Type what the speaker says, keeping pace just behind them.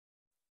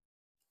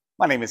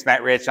My name is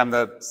Matt Rich. I'm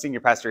the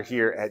senior pastor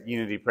here at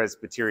Unity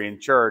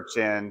Presbyterian Church,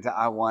 and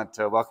I want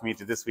to welcome you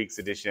to this week's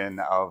edition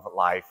of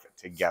Life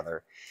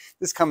Together.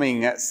 This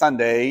coming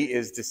Sunday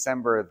is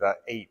December the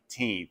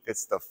 18th.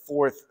 It's the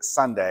fourth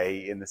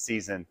Sunday in the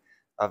season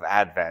of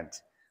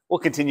Advent. We'll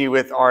continue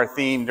with our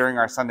theme during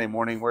our Sunday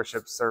morning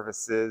worship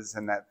services,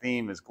 and that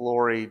theme is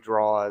Glory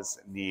Draws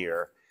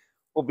Near.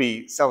 We'll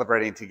be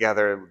celebrating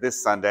together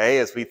this Sunday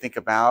as we think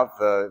about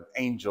the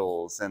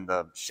angels and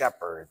the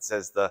shepherds,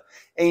 as the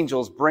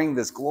angels bring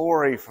this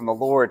glory from the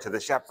Lord to the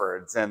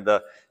shepherds, and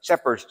the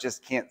shepherds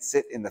just can't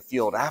sit in the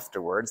field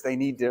afterwards. They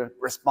need to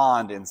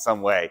respond in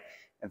some way.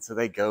 And so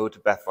they go to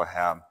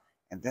Bethlehem.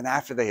 And then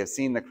after they have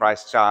seen the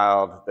Christ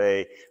child,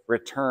 they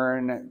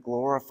return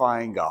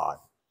glorifying God.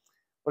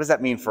 What does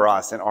that mean for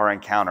us in our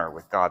encounter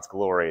with God's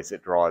glory as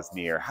it draws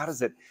near? How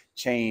does it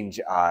change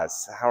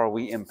us? How are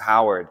we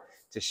empowered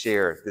to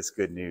share this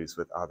good news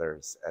with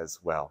others as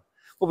well?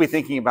 We'll be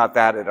thinking about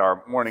that at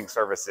our morning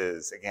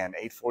services. Again,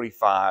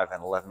 8:45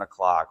 and 11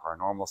 o'clock, our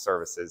normal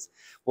services.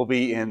 We'll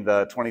be in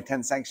the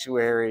 2010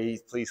 sanctuary.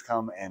 Please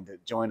come and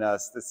join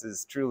us. This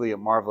is truly a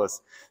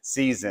marvelous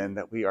season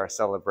that we are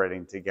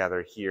celebrating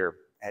together here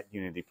at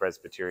Unity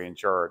Presbyterian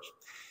Church.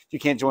 If you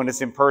can't join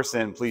us in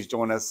person, please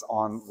join us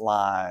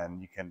online.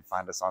 You can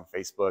find us on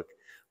Facebook,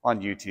 on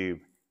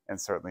YouTube, and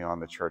certainly on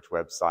the church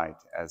website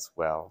as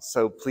well.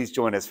 So please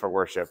join us for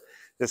worship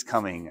this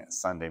coming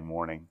Sunday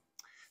morning.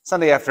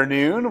 Sunday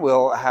afternoon,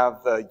 we'll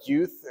have the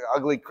youth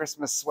ugly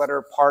Christmas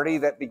sweater party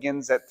that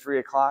begins at 3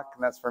 o'clock,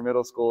 and that's for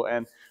middle school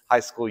and high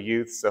school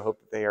youth. So hope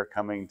that they are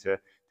coming to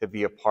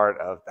be a part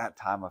of that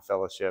time of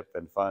fellowship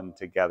and fun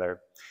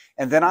together.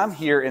 And then I'm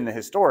here in the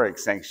historic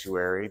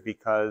sanctuary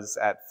because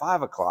at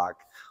 5 o'clock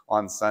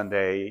on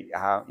Sunday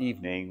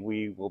evening,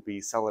 we will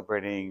be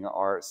celebrating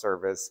our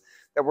service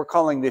that we're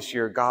calling this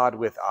year God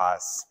with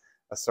Us,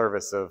 a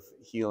service of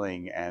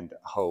healing and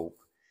hope.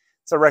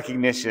 It's a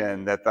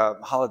recognition that the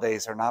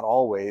holidays are not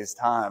always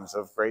times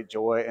of great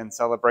joy and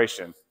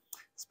celebration,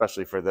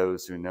 especially for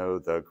those who know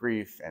the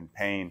grief and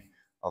pain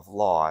of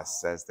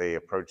loss as they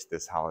approach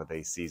this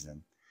holiday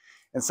season.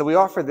 And so we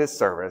offer this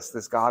service,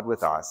 this God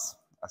with Us,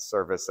 a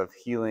service of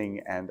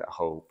healing and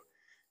hope,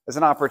 as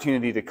an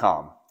opportunity to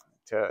come,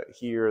 to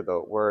hear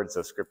the words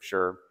of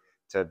Scripture,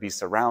 to be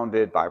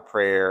surrounded by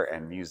prayer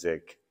and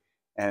music,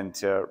 and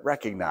to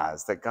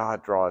recognize that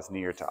God draws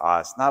near to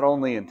us, not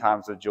only in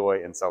times of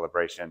joy and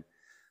celebration,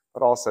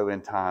 but also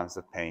in times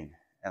of pain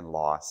and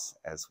loss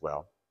as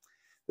well.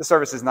 The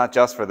service is not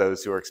just for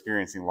those who are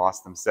experiencing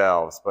loss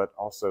themselves, but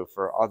also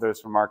for others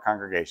from our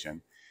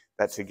congregation,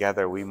 that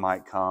together we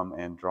might come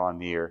and draw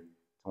near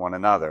to one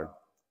another,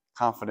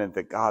 confident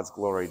that God's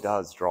glory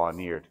does draw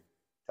near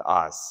to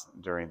us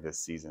during this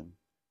season.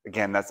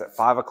 Again, that's at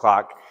 5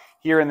 o'clock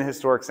here in the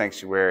historic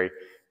sanctuary,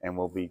 and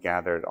we'll be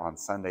gathered on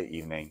Sunday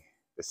evening,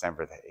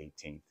 December the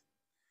 18th.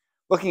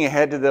 Looking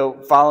ahead to the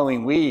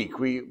following week,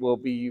 we will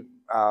be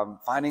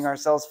finding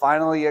ourselves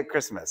finally at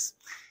Christmas.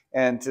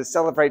 And to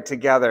celebrate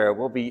together,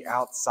 we'll be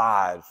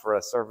outside for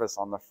a service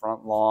on the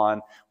front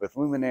lawn with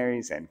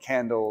luminaries and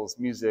candles,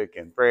 music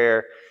and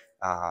prayer.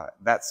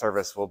 That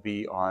service will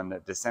be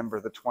on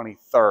December the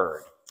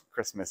 23rd,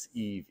 Christmas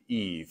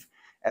Eve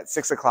at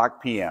 6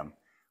 o'clock p.m.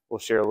 We'll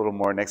share a little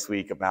more next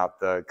week about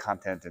the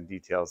content and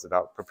details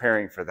about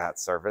preparing for that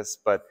service.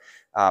 But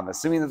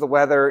assuming that the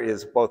weather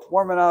is both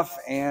warm enough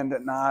and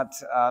not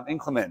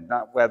inclement,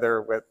 not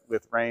weather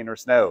with rain or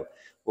snow,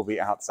 we'll be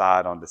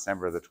outside on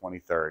December the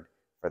 23rd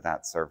for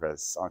that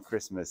service on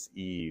Christmas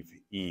Eve.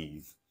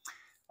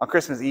 On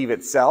Christmas Eve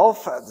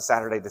itself, the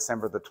Saturday,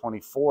 December the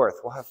 24th,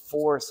 we'll have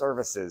 4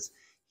 services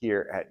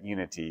here at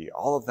Unity.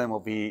 All of them will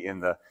be in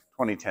the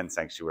 2010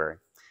 sanctuary.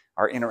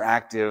 Our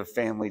interactive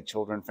family,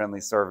 children-friendly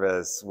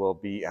service will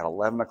be at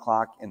 11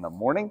 o'clock in the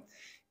morning,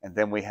 and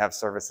then we have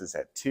services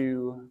at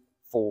 2,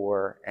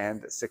 4,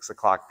 and 6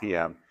 o'clock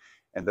p.m.,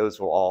 and those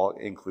will all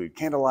include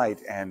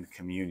candlelight and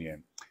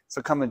communion.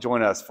 So come and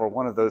join us for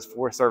one of those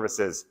 4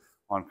 services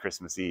on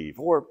Christmas Eve,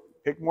 or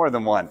pick more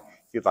than one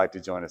if you'd like to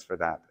join us for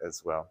that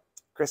as well.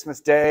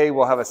 Christmas Day,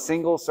 we'll have a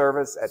single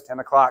service at 10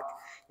 o'clock.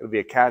 It'll be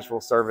a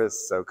casual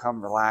service, so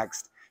come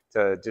relaxed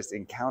to just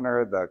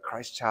encounter the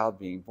Christ child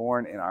being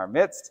born in our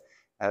midst,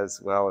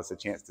 as well as a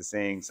chance to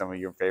sing some of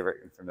your favorite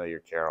and familiar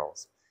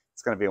carols.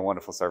 It's going to be a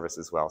wonderful service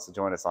as well, so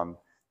join us on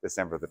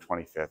December the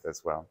 25th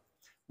as well.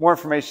 More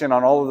information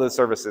on all of those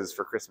services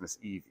for Christmas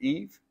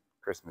Eve,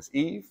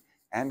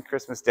 and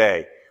Christmas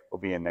Day will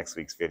be in next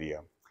week's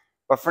video.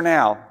 But for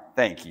now,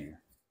 thank you.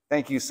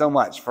 Thank you so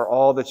much for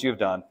all that you've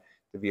done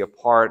to be a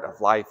part of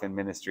life and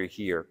ministry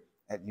here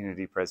at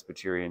Unity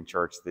Presbyterian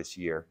Church this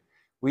year.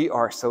 We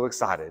are so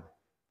excited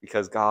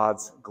because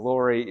God's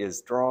glory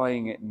is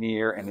drawing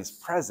near and is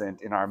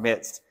present in our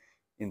midst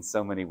in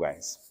so many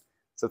ways.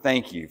 So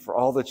thank you for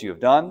all that you have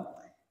done,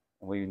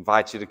 and we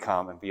invite you to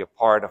come and be a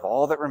part of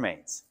all that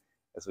remains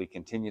as we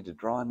continue to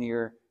draw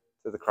near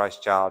to the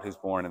Christ child who's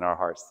born in our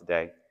hearts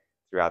today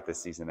throughout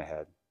this season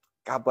ahead.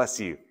 God bless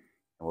you,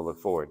 and we'll look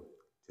forward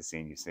to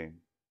seeing you soon.